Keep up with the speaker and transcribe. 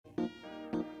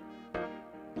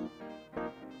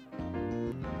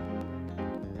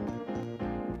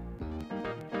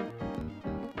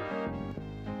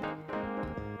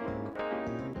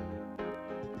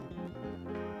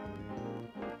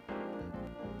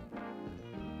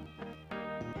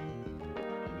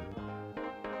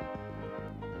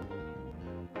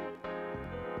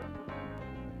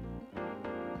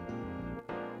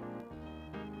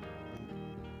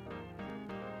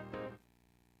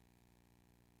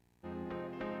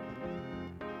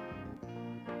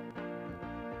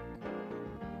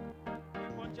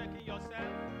checking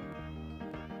yourself.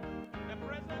 The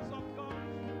presence of God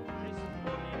is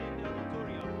flowing in the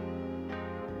auditorium.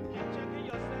 Keep checking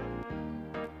yourself,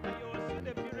 and you will see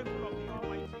the miracle of the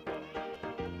Almighty God.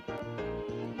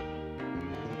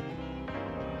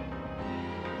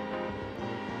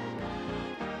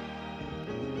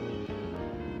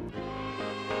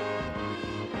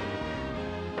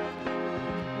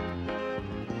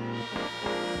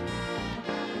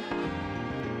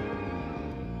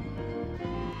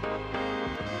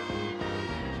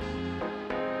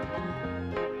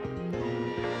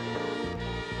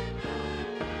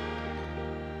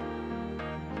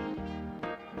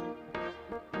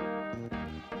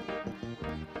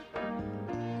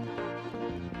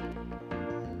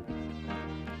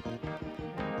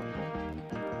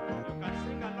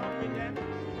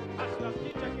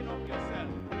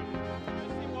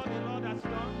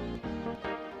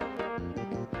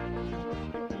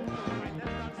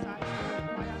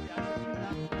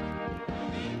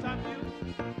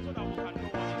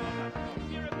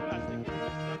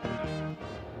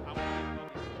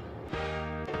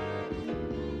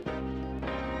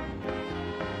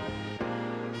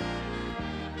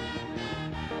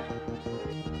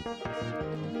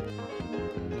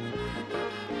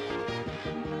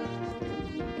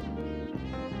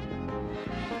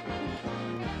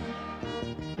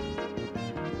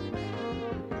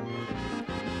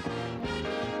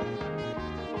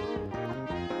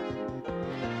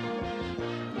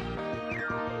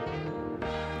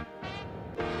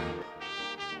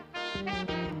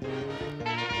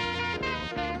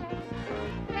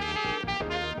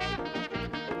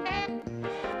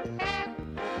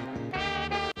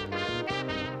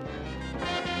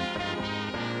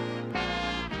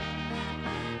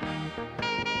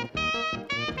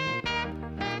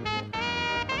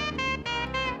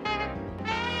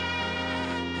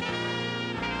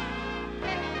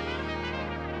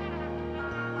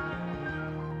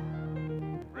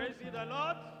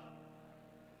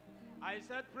 I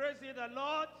said, praise ye the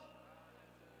Lord.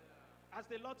 Has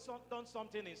the Lord done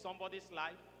something in somebody's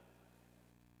life?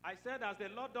 I said, has the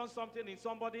Lord done something in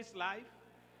somebody's life?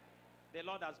 The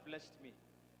Lord has blessed me.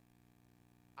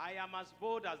 I am as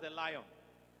bold as the lion.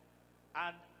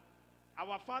 And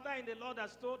our Father in the Lord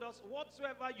has told us,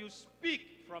 whatsoever you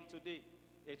speak from today,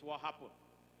 it will happen.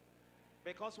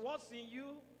 Because what's in you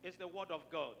is the word of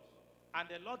God. And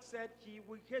the Lord said he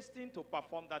will hasten to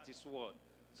perform that his word.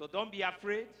 So don't be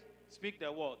afraid. Speak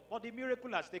the word. But the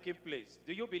miracle has taken place.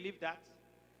 Do you believe that?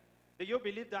 Do you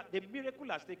believe that the miracle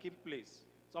has taken place?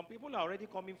 Some people are already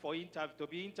coming for to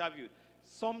be interviewed.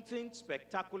 Something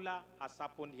spectacular has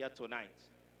happened here tonight.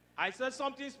 I said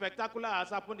something spectacular has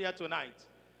happened here tonight.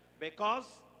 Because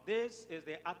this is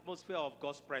the atmosphere of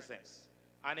God's presence.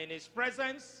 And in his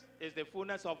presence is the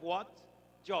fullness of what?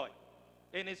 Joy.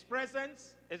 In his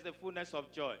presence is the fullness of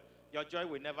joy. Your joy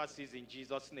will never cease in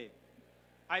Jesus' name.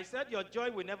 I said your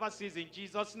joy will never cease in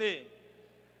Jesus' name.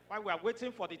 While we are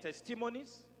waiting for the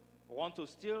testimonies, we want to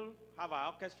still have our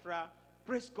orchestra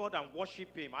praise God and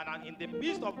worship him. And in the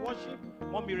midst of worship,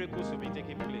 more miracles will be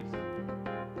taking place.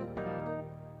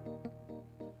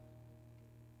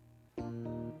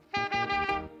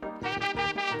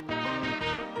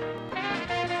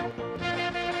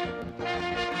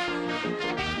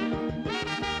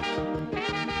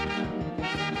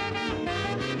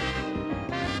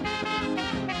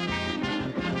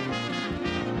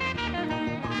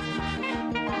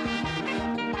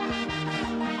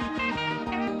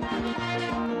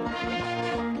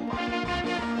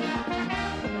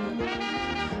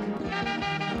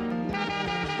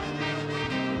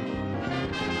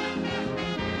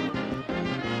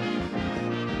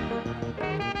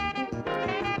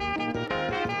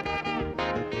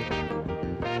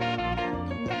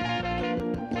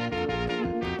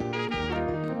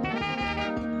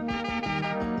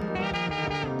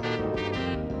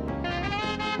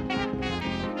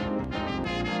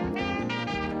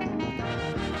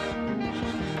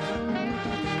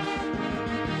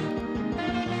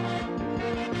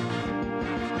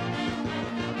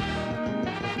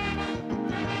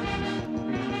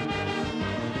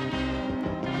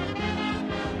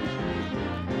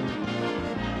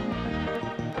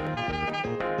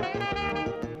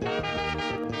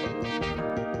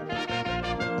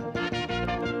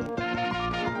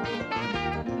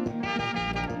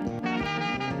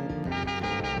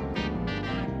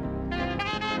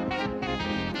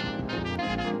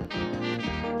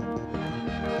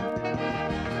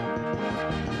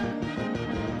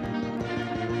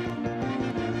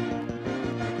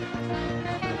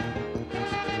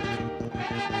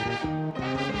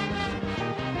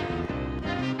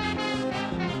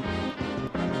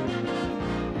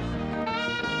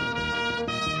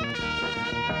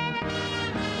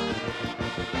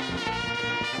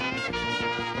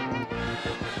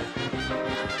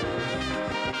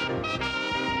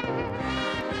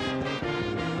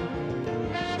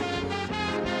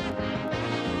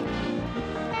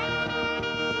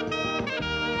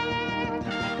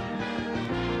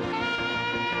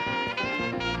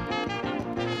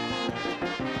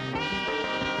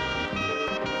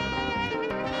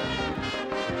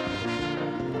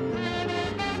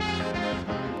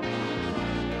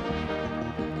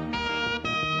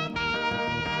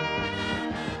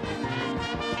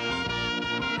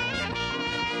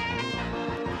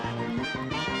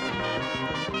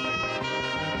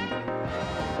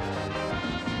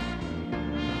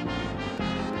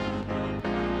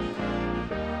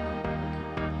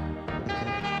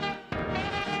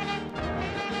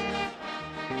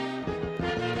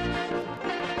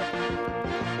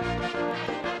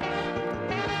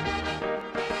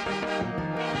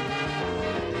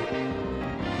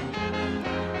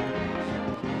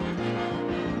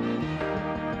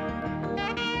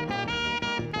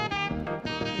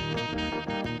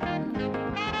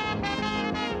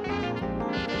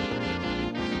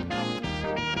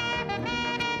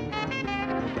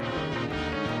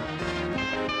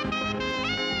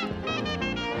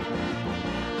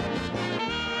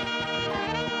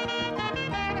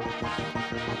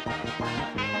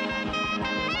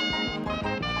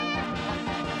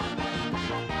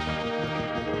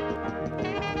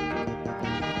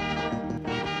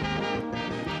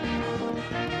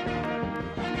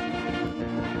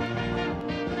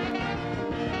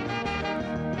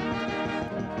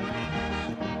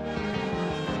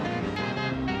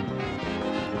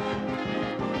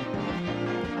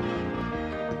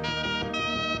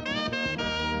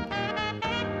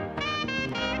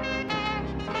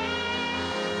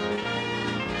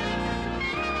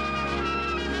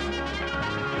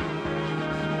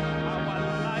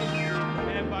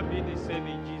 save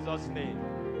in Jesus' name.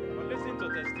 But listen to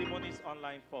testimonies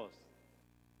online first.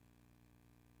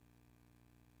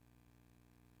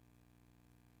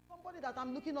 Somebody that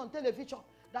I'm looking on television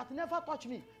that never touched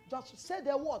me, just say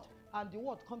the word and the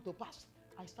word come to pass.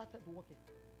 I started working.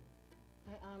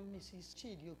 I am Mrs.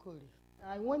 Chidi Okori.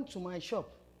 I went to my shop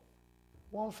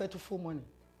one fateful morning.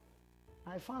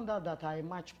 I found out that I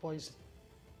matched poison.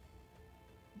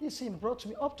 This thing brought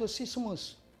me up to 6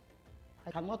 months.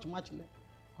 I cannot match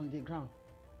on the ground.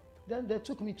 Then they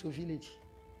took me to a village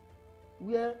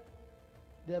where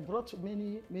they brought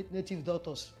many native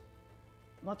doctors.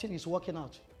 Nothing is working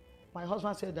out. My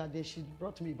husband said that they should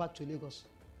brought me back to Lagos.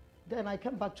 Then I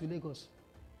came back to Lagos.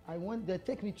 They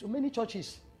take me to many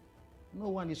churches. No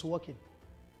one is working.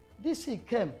 This thing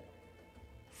came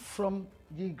from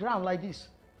the ground like this,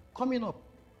 coming up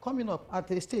at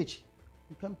the stage.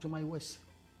 It came to my waist.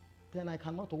 Then I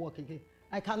cannot walk again.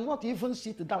 I cannot even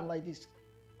sit down like this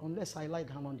unless I lie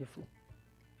down on the floor.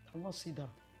 I cannot sit down.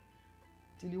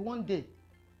 Till one day,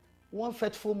 one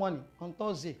fateful morning on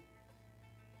Thursday,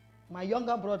 my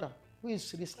younger brother, who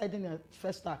is residing in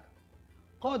First Stack,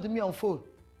 called me on phone.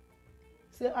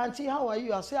 Say, "Auntie, how are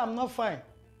you?" I say, "I'm not fine.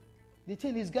 The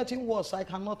thing is getting worse. I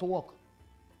cannot walk."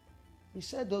 He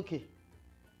said, "Okay.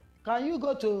 Can you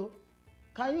go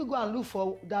and look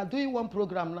for, they're doing one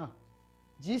program now,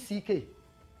 GCK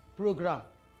program.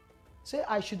 Say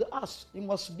I should ask, it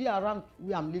must be around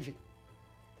where I'm living,"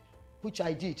 which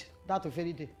I did that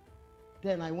very day.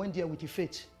 Then I went there with the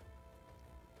faith.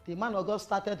 The man of God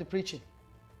started preaching.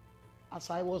 As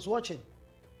I was watching,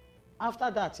 after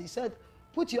that, he said,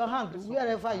 "Put your hand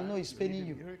wherever you know is paining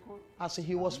you." As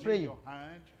he was praying,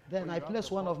 then I placed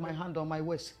one of my hand on my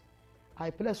waist. I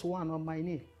placed one on my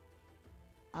knee.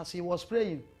 As he was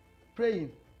praying,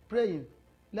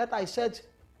 later I said,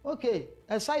 "Okay,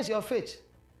 exercise your faith.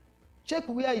 Check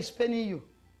where is paining you."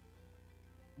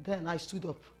 Then I stood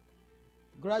up.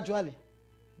 Gradually.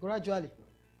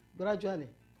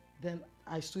 Then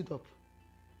I stood up.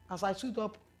 As I stood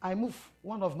up, I moved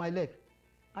one of my legs.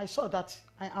 I saw that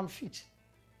I am fit.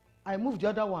 I moved the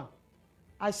other one.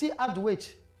 I see add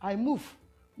weight. I move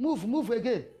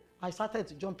again. I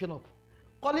started jumping up,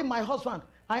 calling my husband.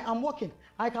 I am walking.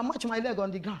 I can match my leg on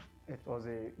the ground. It was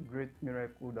a great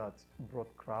miracle that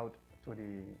brought crowd to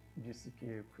the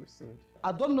GCK crusade.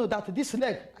 I don't know that this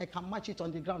leg, I can match it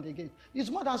on the ground again. It's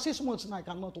more than 6 months now I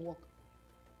cannot walk.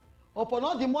 Upon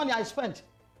all the money I spent,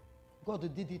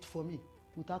 God did it for me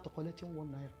without collecting 1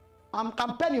 naira. I'm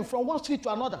campaigning from one street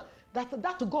to another.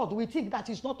 That God, we think that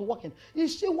is not working.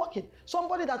 He's still working.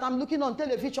 Somebody that I'm looking on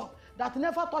television that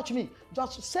never touched me,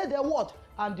 just say the word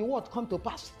and the word come to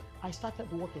pass. I started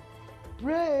working.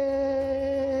 Praise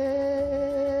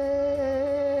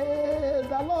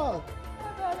the Lord.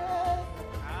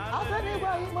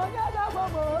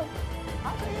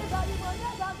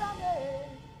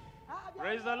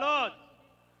 Praise the Lord.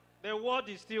 The word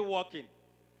is still working.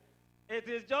 It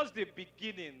is just the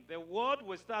beginning. The word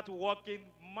will start working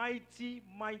mighty,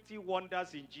 mighty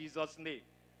wonders in Jesus' name.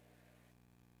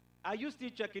 Are you still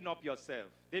checking up yourself?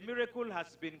 The miracle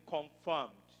has been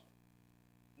confirmed.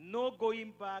 No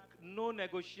going back, no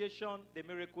negotiation. The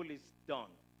miracle is done.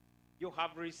 You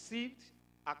have received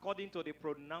according to the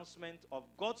pronouncement of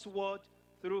God's word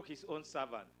through his own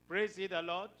servant. Praise ye the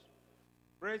Lord.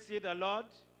 Praise ye the Lord.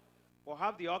 We'll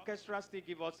have the orchestra still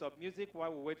give us some music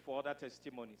while we wait for other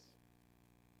testimonies.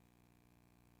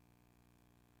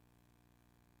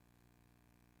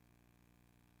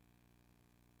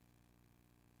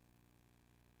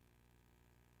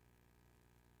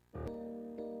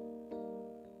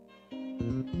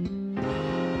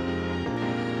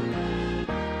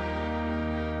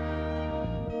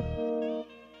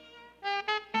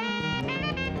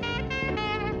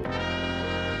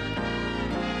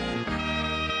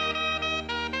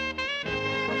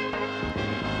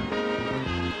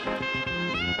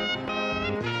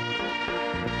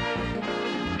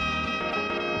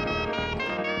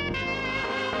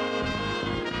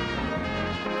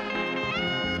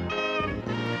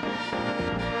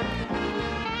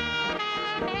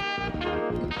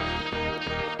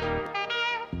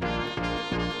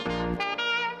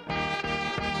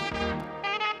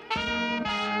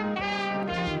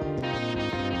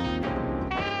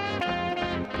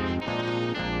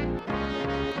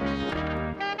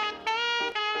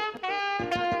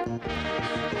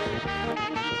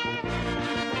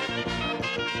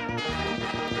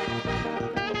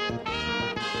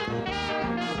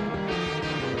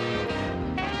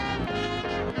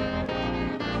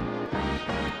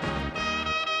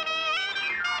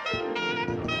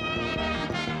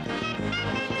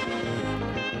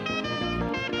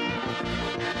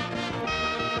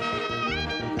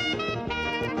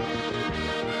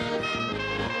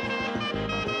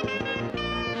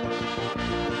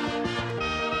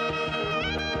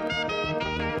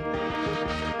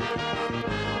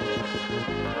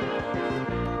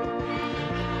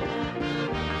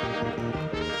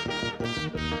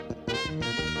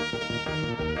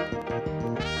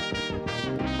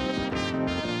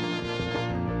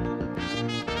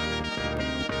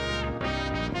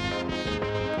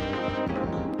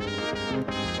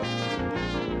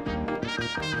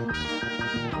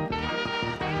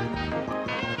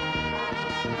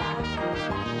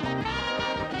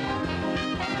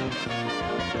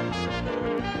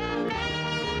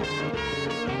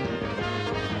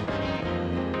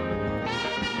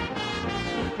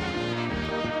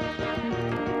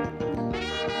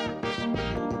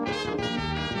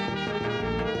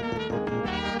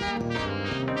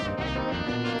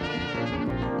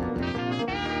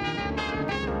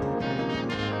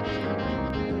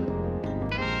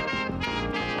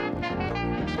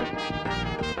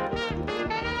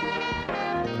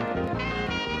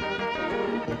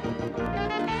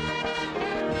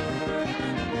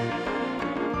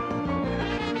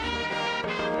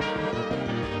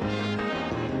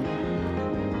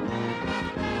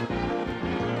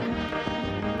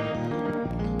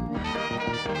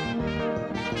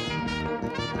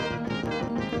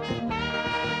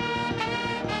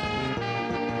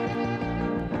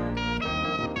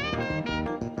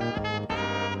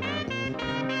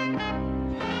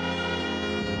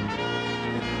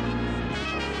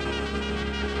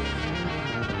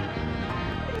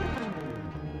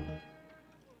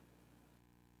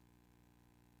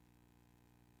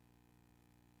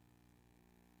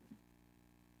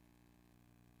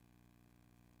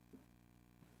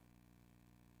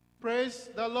 Praise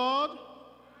the Lord.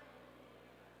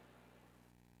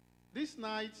 This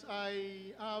night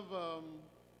I have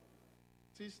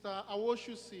Sister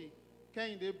Awoshusi,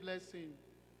 Kehinde Blessing.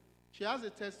 She has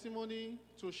a testimony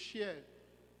to share.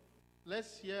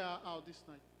 Let's hear her out this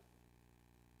night.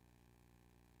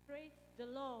 Praise the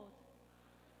Lord.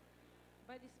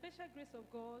 By the special grace of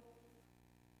God,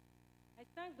 I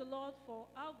thank the Lord for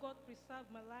how God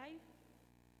preserved my life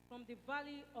from the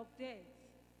valley of death.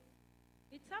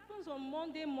 It happens on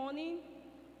Monday morning.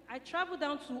 I traveled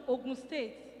down to Ogun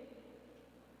State,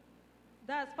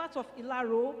 that's part of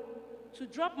Ilaro, to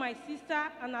drop my sister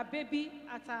and her baby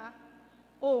at her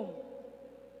home.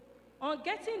 On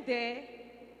getting there,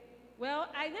 well,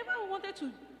 I never wanted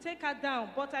to take her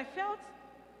down, but I felt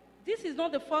this is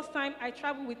not the first time I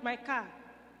travel with my car.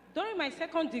 During my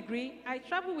second degree, I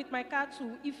travel with my car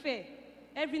to Ife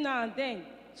every now and then.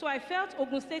 So I felt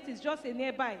Ogun State is just a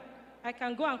nearby. I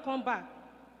can go and come back.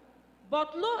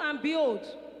 But lo and behold,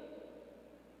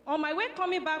 on my way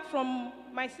coming back from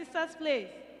my sister's place,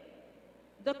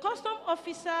 the custom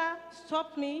officer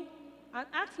stopped me and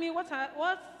asked me what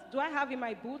do I have in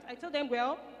my boot. I told them,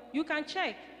 well, you can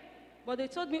check. But they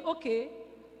told me, okay,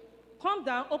 calm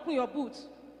down, open your boot.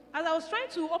 As I was trying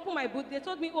to open my boot, they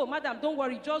told me, oh, madam, don't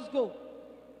worry, just go.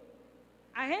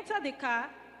 I entered the car.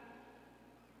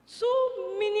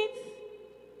 2 minutes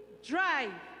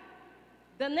drive.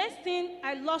 The next thing,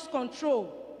 I lost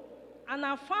control. And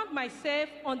I found myself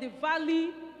on the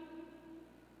valley,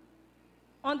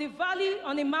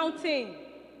 on a mountain.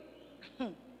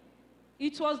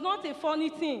 It was not a funny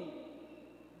thing.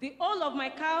 The whole of my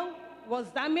car was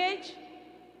damaged.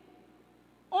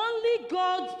 Only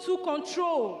God took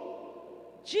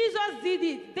control. Jesus did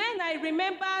it. Then I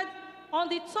remembered on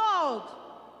the 3rd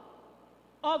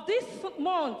of this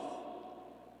month,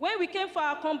 when we came for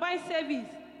our combined service,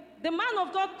 the man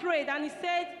of God prayed and he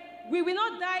said, we will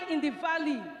not die in the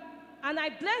valley. And I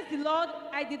bless the Lord,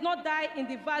 I did not die in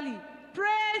the valley.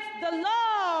 Praise the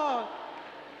Lord.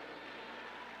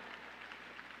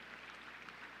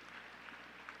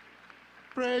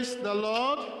 Praise the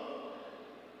Lord.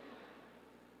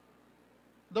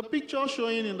 The picture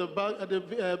showing in the back,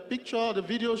 the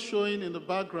video showing in the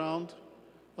background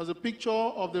was a picture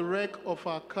of the wreck of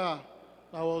our car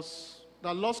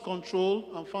that lost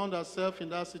control and found herself in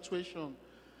that situation.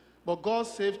 But God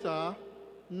saved her.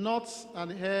 Not an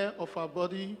hair of her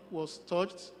body was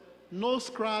touched. No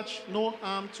scratch, no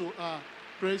harm to her.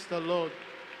 Praise the Lord.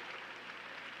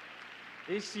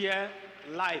 This year,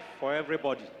 life for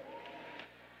everybody.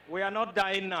 We are not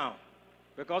dying now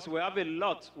because we have a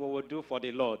lot we will do for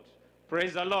the Lord.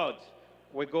 Praise the Lord.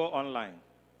 We go online.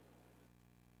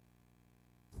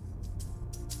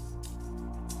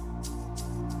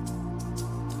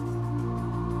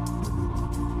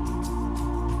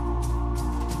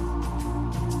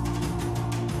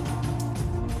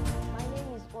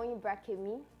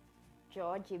 Akanmu,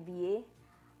 George ABA.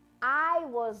 I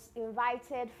was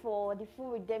invited for the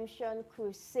Full Redemption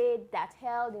Crusade that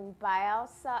held in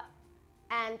Bielsa,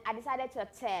 and I decided to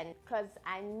attend because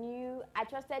I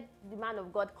trusted the man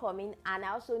of God coming, and I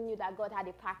also knew that God had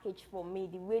a package for me.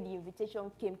 The way the invitation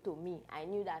came to me, I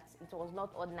knew that it was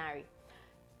not ordinary.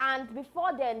 And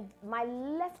before then, my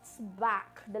left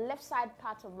back, the left side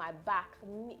part of my back,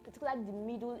 particularly the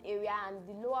middle area and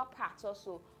the lower part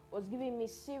also, was giving me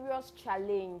serious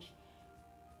challenge.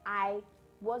 I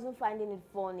wasn't finding it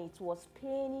funny. It was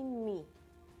paining me.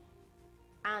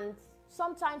 And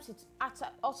sometimes it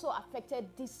also affected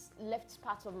this left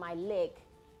part of my leg.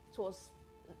 It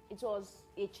was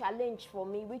a challenge for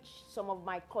me, which some of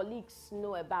my colleagues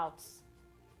know about.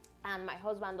 And my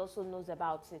husband also knows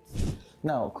about it.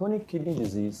 Now, chronic kidney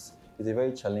disease is a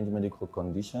very challenging medical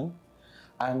condition,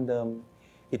 and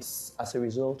it's as a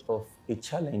result of a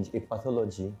challenge, a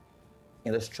pathology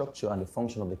in the structure and the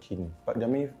function of the kidney. But there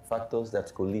are many factors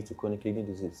that could lead to chronic kidney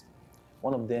disease.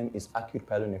 One of them is acute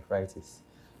pyelonephritis,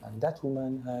 and that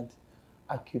woman had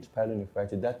acute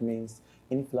pyelonephritis. That means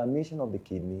inflammation of the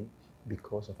kidney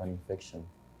because of an infection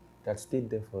that stayed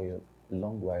there for a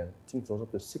long while. I think it was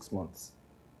up to 6 months.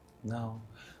 Now,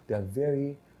 there are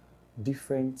very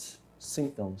different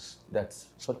symptoms that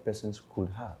such persons could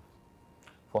have.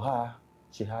 For her,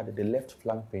 she had the left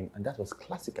flank pain, and that was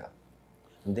classical.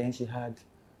 And then she had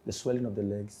the swelling of the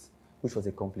legs, which was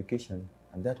a complication,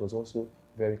 and that was also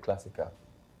very classical.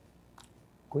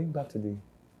 Going back to the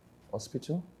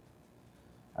hospital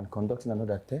and conducting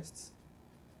another test,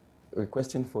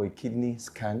 requesting for a kidney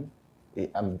scan,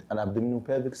 an abdominal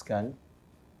pelvic scan,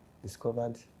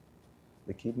 discovered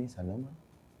the kidneys are normal,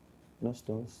 no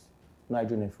stones, no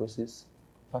hydronephrosis,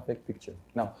 perfect picture.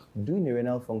 Now, doing a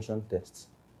renal function test,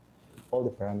 all the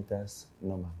parameters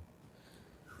normal.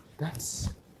 That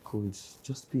could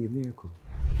just be a miracle.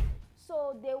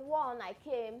 So day 1 I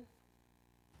came,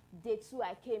 day 2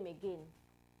 I came again.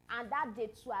 And that day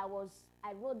 2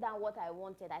 I wrote down what I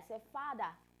wanted. I said, Father,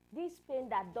 this pain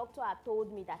that doctor had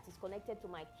told me that is connected to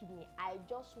my kidney, I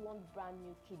just want brand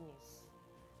new kidneys.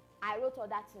 I wrote all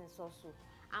that things also.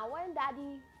 And when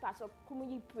Daddy, Pastor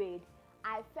Kumuyi prayed,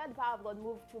 I felt the power of God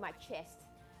move through my chest.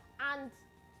 And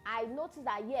I noticed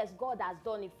that, yes, God has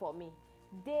done it for me.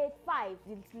 Day 5,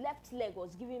 the left leg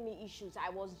was giving me issues. I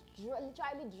was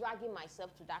literally dragging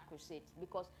myself to that crusade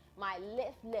because my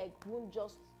left leg wouldn't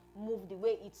just move the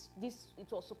way it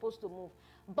was supposed to move.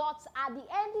 But at the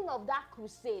ending of that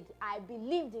crusade, I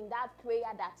believed in that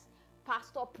prayer that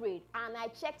Pastor prayed, and I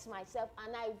checked myself,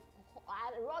 and I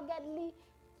ruggedly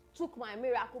took my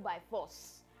miracle by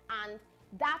force. And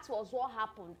that was what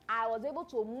happened. I was able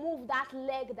to move that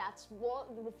leg that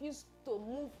refused to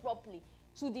move properly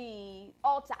to the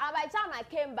altar. And by the time I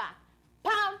came back,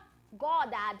 bam,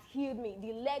 God had healed me.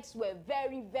 The legs were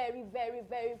very, very, very,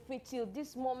 very free till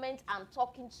this moment I'm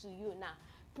talking to you now.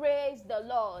 Praise the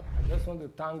Lord. I just want to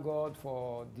thank God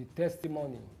for the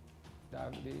testimony,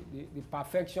 that the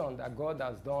perfection that God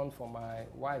has done for my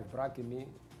wife, Brakimi.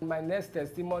 My next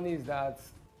testimony is that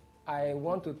I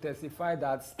want to testify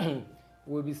that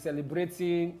we'll be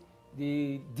celebrating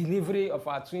the delivery of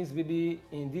our twins baby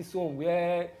in this home,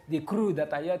 where the crew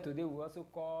that are here today will also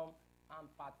come and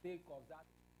partake of that.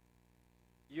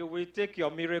 You will take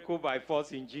your miracle by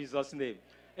force in Jesus' name.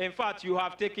 In fact, you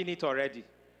have taken it already.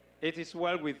 It is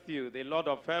well with you. The Lord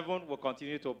of heaven will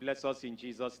continue to bless us in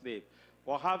Jesus' name.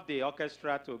 We'll have the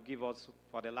orchestra to give us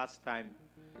for the last time.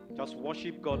 Just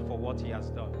worship God for what he has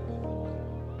done.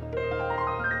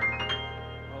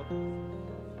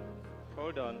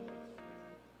 Hold on.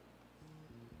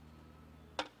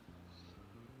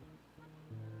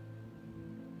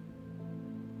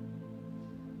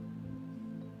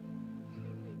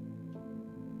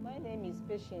 My name is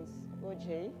Patience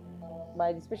OJ.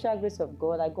 By the special grace of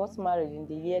God, I got married in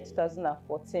the year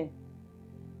 2014.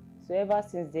 So ever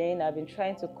since then, I've been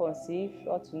trying to conceive,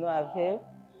 or to no avail.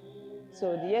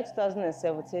 So the year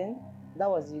 2017, that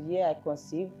was the year I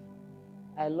conceived.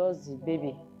 I lost the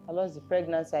baby. I lost the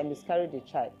pregnancy. I miscarried the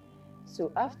child.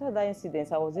 So after that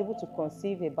incident, I was able to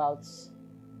conceive about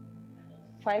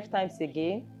 5 times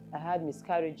again. I had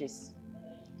miscarriages.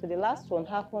 So the last one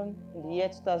happened in the year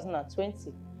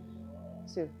 2020.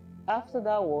 So after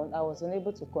that one, I was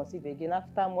unable to conceive again.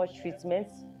 After much treatment,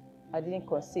 I didn't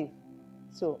conceive.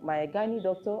 So my gynae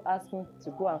doctor asked me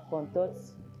to go and conduct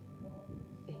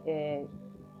an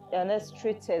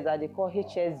X-ray test that they call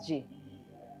HSG,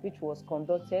 which was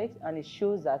conducted, and it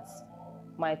shows that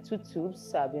my 2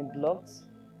 tubes have been blocked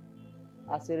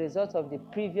as a result of the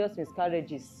previous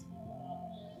miscarriages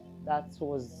that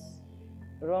was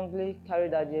wrongly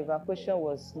carried out. The evacuation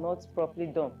was not properly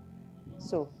done.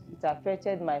 So it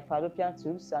affected my fallopian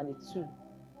tubes, and the tube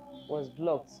was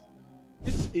blocked.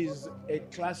 This is a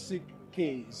classic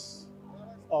case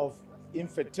of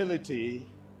infertility,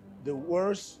 the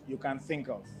worst you can think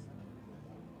of.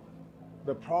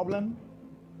 The problem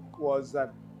was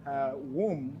that her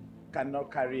womb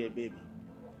cannot carry a baby.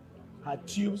 Her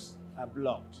tubes are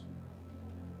blocked.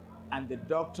 And the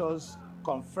doctors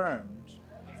confirmed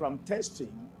from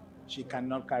testing she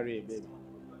cannot carry a baby.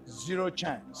 0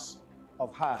 chance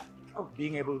of her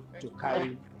being able to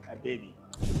carry a baby.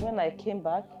 When I came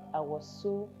back, I was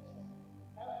so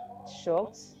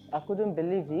shocked. I couldn't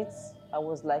believe it. I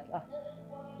was like,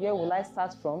 where will I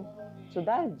start from? So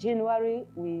that January,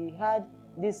 we had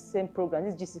this same program,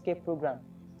 this GCK program,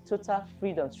 Total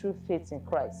Freedom Through Faith in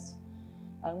Christ.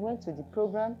 I went to the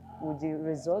program with the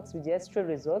results, with the X-ray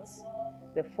results,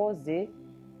 the first day,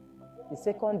 the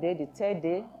second day, the third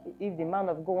day. If the man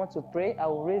of God wants to pray, I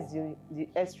will raise the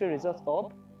X-ray results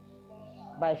up.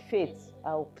 By faith,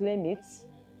 I will claim it.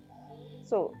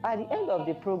 So at the end of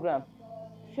the program,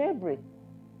 February,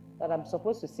 that I'm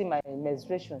supposed to see my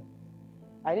menstruation,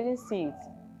 I didn't see it.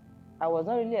 I was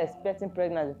not really expecting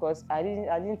pregnancy because I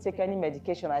didn't take any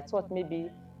medication. I thought maybe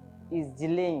it's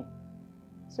delaying.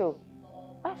 So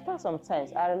after some time,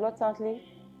 I reluctantly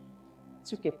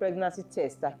took a pregnancy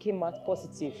test that came out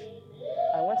positive.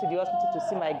 I went to the hospital to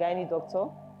see my gynae doctor.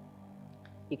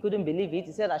 He couldn't believe it.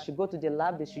 He said I should go to the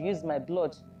lab. They should use my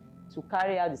blood to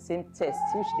carry out the same test,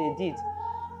 which they did.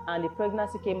 And the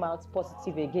pregnancy came out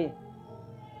positive again.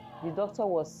 The doctor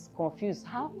was confused.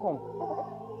 How come?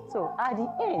 So at the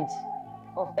end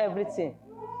of everything,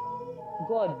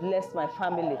 God blessed my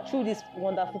family through this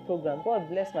wonderful program. God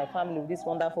blessed my family with this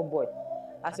wonderful boy.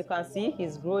 As you can see,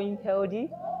 he's growing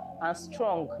healthy and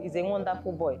strong. He's a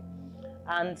wonderful boy.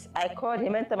 And I called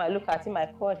him, anytime I look at him, I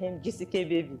called him GCK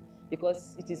baby,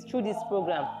 because it is through this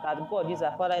program that God is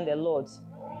our Father in the Lord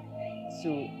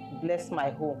to bless my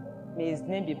home. May his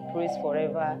name be praised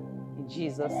forever in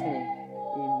Jesus' name.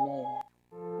 Amen.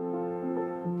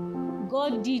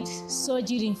 God did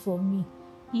surgery for me.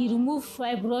 He removed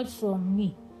fibroid from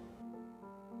me.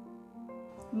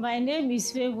 My name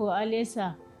is Favor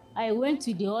Alesa. I went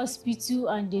to the hospital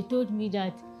and they told me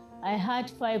that I had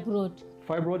fibroid.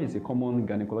 Fibroid is a common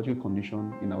gynecological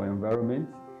condition in our environment.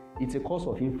 It's a cause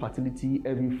of infertility,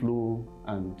 heavy flow,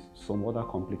 and some other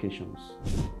complications.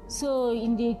 So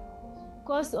in the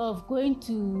course of going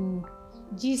to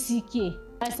GCK,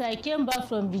 as I came back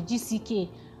from the GCK,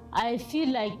 I feel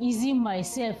like easing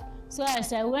myself. So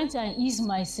as I went and eased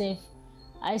myself,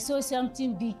 I saw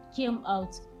something big came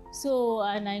out. So,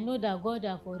 and I know that God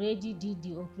have already did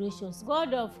the operations.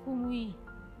 God of whom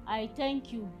I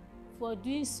thank you for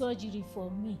doing surgery for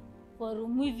me, for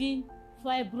removing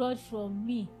fibroid from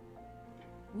me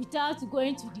without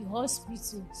going to the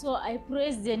hospital. So I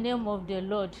praise the name of the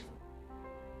Lord.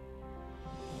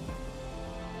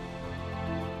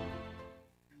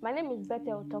 My name is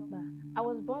Bethel Tokba. I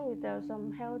was born with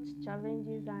some health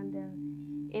challenges,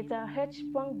 and it's a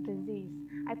heart-sprung disease.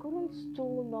 I couldn't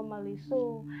stool normally,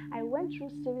 so I went through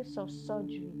a series of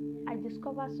surgery. I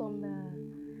discovered some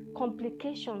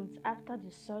complications after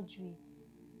the surgery.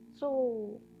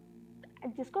 So I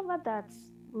discovered that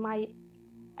my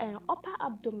upper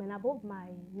abdomen above my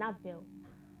navel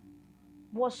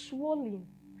was swollen,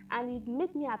 and it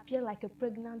made me appear like a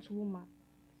pregnant woman.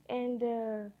 And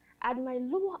at my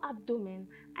lower abdomen,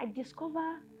 I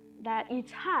discovered that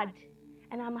it's hard,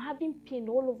 and I'm having pain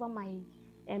all over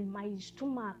my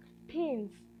stomach,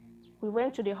 pains. We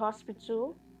went to the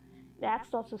hospital. They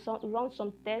asked us to run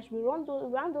some tests. We ran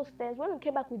those tests. When we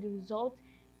came back with the result,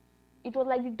 it was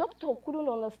like the doctor couldn't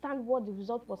understand what the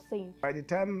result was saying. By the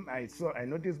time I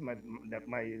noticed that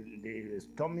the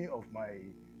stomach of my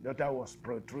daughter was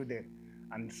protruded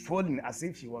and swollen as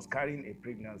if she was carrying a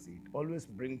pregnancy. It always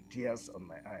brings tears on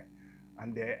my eye.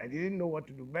 And I didn't know what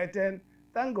to do. But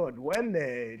thank God, when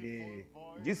the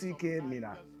GCK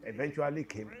Mina eventually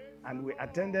came and we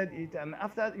attended it, and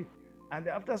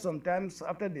after some times,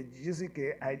 after the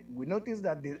GCK, we noticed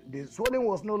that the swelling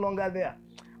was no longer there.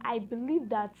 I believe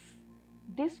that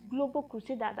this global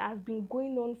crusade that has been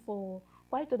going on for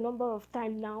quite a number of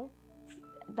time now,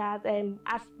 that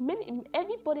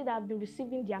everybody that have been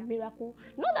receiving their miracle,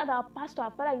 not that our pastor,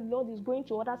 our Father in the Lord is going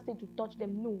to other states to touch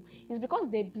them, no, it's because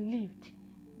they believed.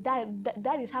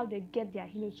 That is how they get their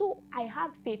healing. So I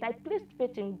had faith, I placed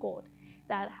faith in God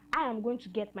that I am going to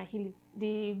get my healing.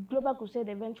 The global crusade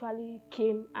eventually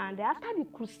came, and after the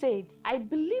crusade, I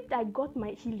believed I got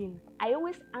my healing. I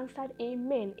always answered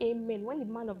amen, amen when the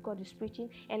man of God is preaching,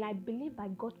 and I believe I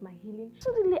got my healing.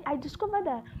 Suddenly, I discovered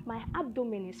that my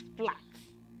abdomen is flat,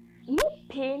 no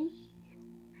pain.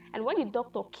 And when the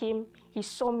doctor came, he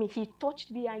saw me, he touched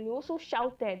me, and he also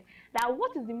shouted that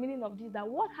what is the meaning of this, that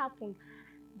what happened,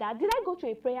 that did I go to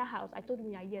a prayer house? I told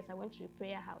him, yes, I went to a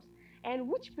prayer house. And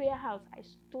which prayer house? I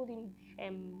told him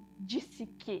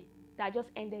GCK that just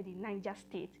ended in Niger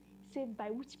State. He said,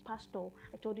 by which pastor?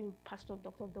 I told him, Pastor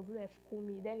Dr. W.F.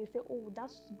 Kumi. Then he said, oh,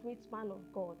 that's great man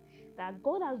of God, that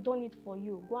God has done it for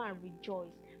you. Go and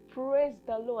rejoice. Praise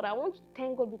the Lord. I want to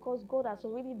thank God because God has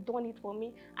already done it for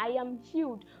me. I am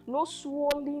healed. No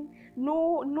swelling,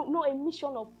 no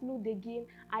emission of fluid again.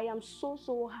 I am so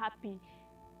happy.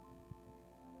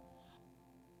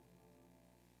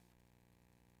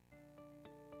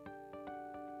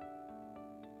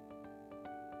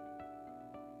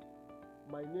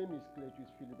 My name is Cletus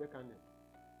Philip Akanmu.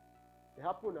 It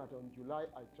happened that on July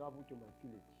I traveled to my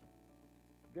village.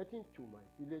 Getting to my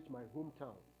village, my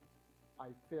hometown, I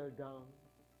fell down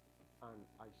and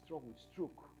I struck with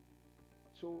stroke.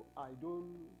 So I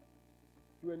don't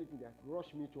do anything that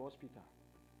rush me to hospital,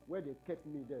 where they kept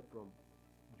me there from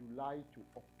July to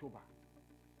October.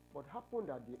 But happened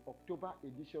that the October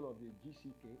edition of the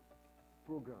GCK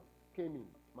program came in.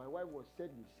 My wife was set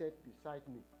beside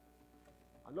me.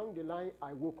 Along the line,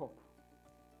 I woke up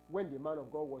when the man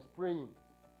of God was praying.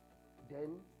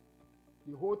 Then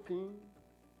the whole thing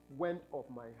went off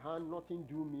my hand. Nothing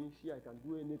do me. See, I can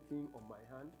do anything on my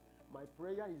hand. My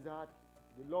prayer is that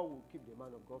the Lord will keep the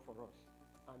man of God for us.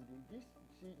 And this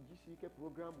GCK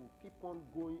program will keep on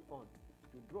going on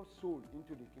to draw souls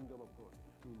into the kingdom of God.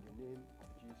 In the name of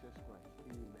Jesus Christ.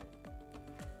 Amen.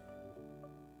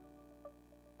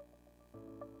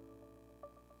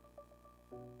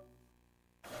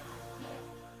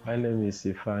 My name is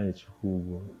Ifeanyi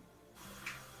Chukwugo.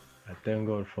 I thank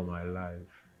God for my life.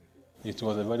 It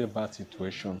was a very bad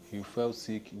situation. He fell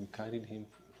sick. We carried him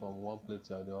from one place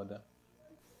to the other.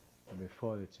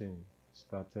 Before the thing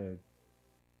started,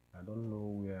 I don't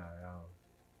know where I am.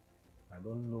 I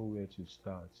don't know where to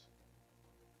start.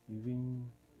 Even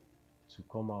to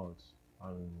come out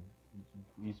and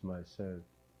eat myself,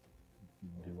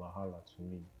 the wahala to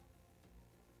me.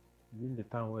 Even the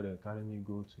time where they carry me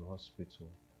go to hospital,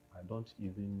 I don't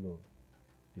even know.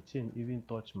 The thing even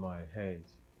touched my head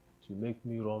to make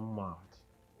me run mad.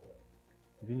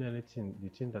 Even anything, the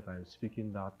thing that I'm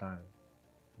speaking that time,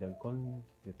 they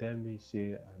tell me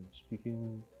say I'm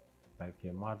speaking like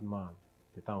a madman.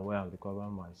 The time where I'm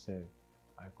recovering myself,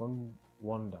 I can't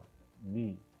wonder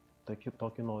me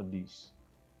talking all this.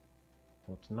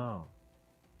 But now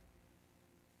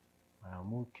I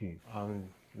am okay, and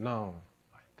now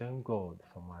I thank God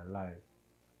for my life,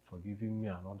 for giving me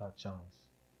another chance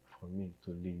for me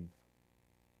to live.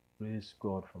 Praise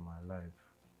God for my life.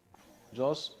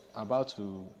 Just about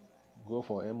to go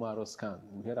for MRO scan,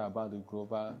 we heard about the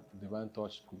Global Divine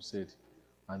Touch Crusade,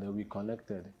 and then we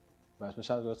connected. By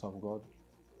special grace of God,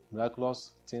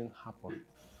 miraculous thing happened.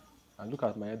 I look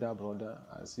at my elder brother,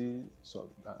 I see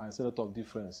a lot of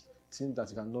difference. Things that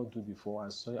he cannot do before, I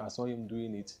saw him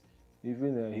doing it.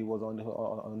 Even he was on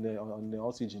the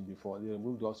oxygen before. They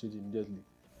removed the oxygen immediately.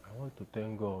 I want to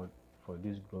thank God for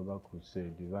this Global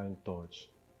Crusade, Divine Touch,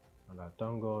 and I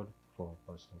thank God for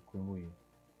Pastor Akanmu.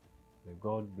 May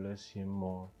God bless him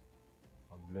more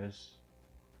and bless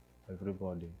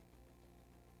everybody.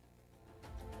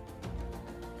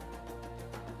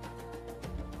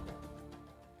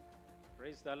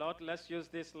 Praise the Lord. Let's use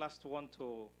this last one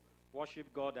to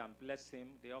worship God and bless him,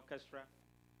 the orchestra.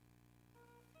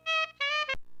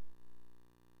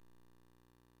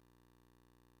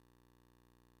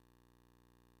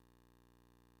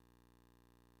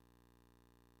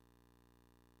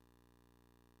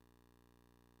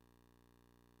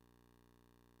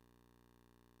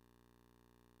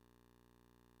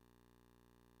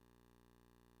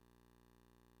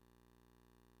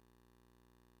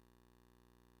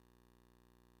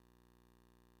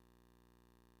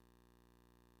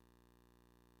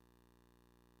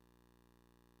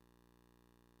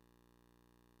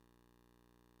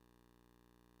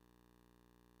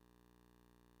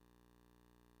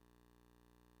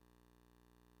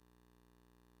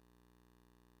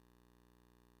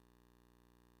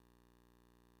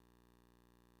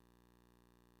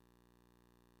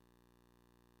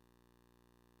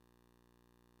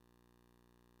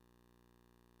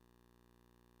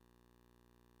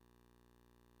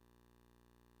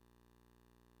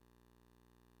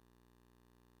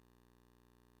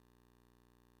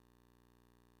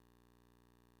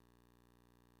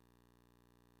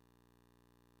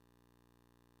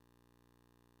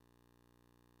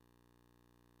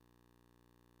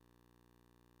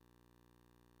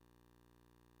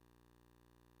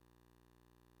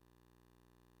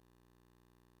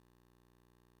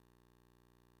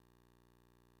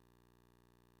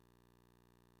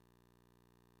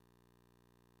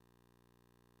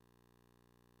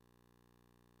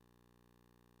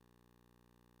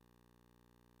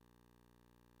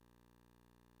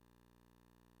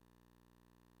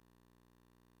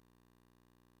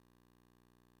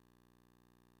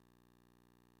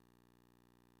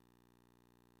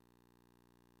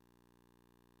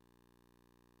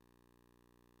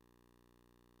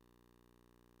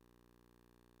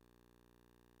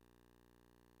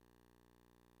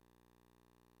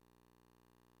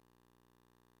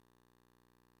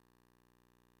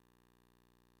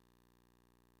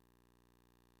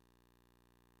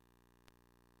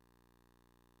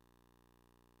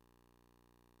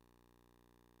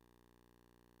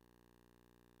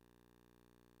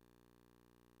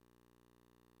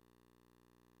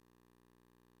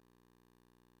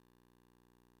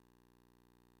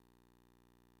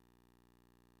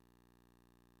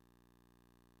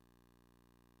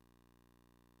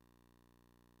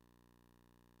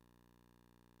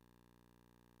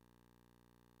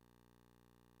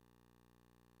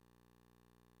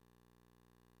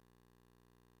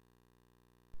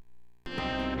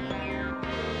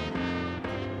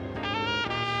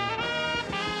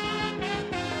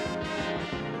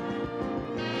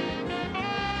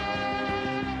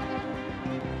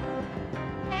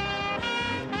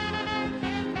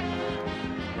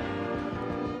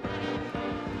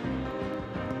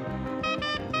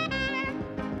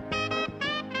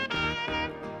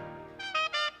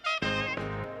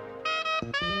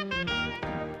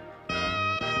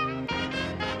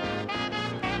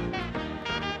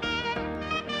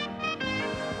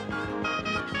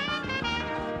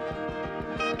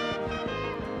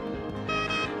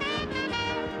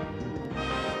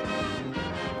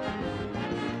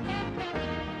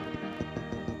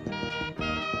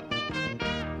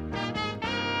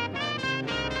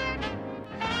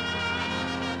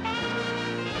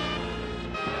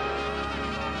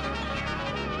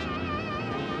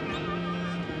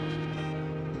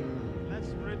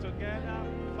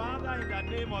 Father, in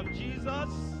the name of Jesus,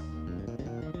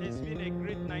 it's been a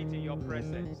great night in your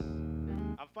presence.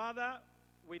 And Father,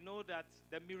 we know that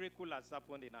the miracle has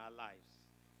happened in our lives.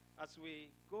 As we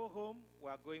go home, we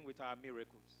are going with our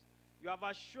miracles. You have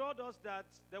assured us that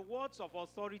the words of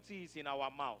authority is in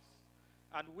our mouth.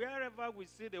 And wherever we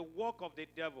see the work of the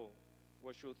devil,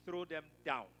 we should throw them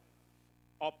down,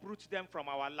 uproot them from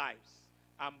our lives,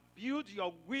 and build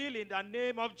your will in the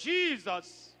name of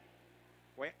Jesus.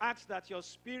 We ask that your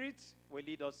spirit will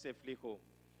lead us safely home.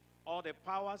 All the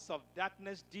powers of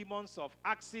darkness, demons of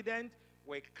accident,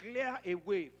 will clear a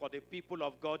way for the people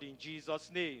of God in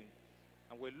Jesus' name.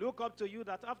 And we look up to you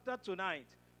that after tonight,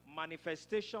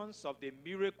 manifestations of the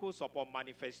miracles upon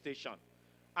manifestation.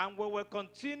 And we will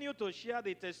continue to share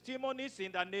the testimonies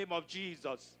in the name of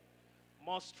Jesus.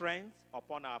 More strength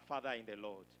upon our Father in the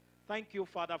Lord. Thank you,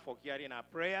 Father, for hearing our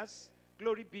prayers.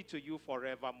 Glory be to you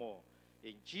forevermore.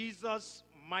 In Jesus'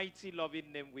 mighty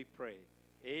loving name we pray.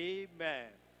 Amen.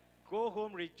 Go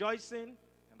home rejoicing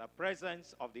in the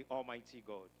presence of the Almighty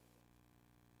God.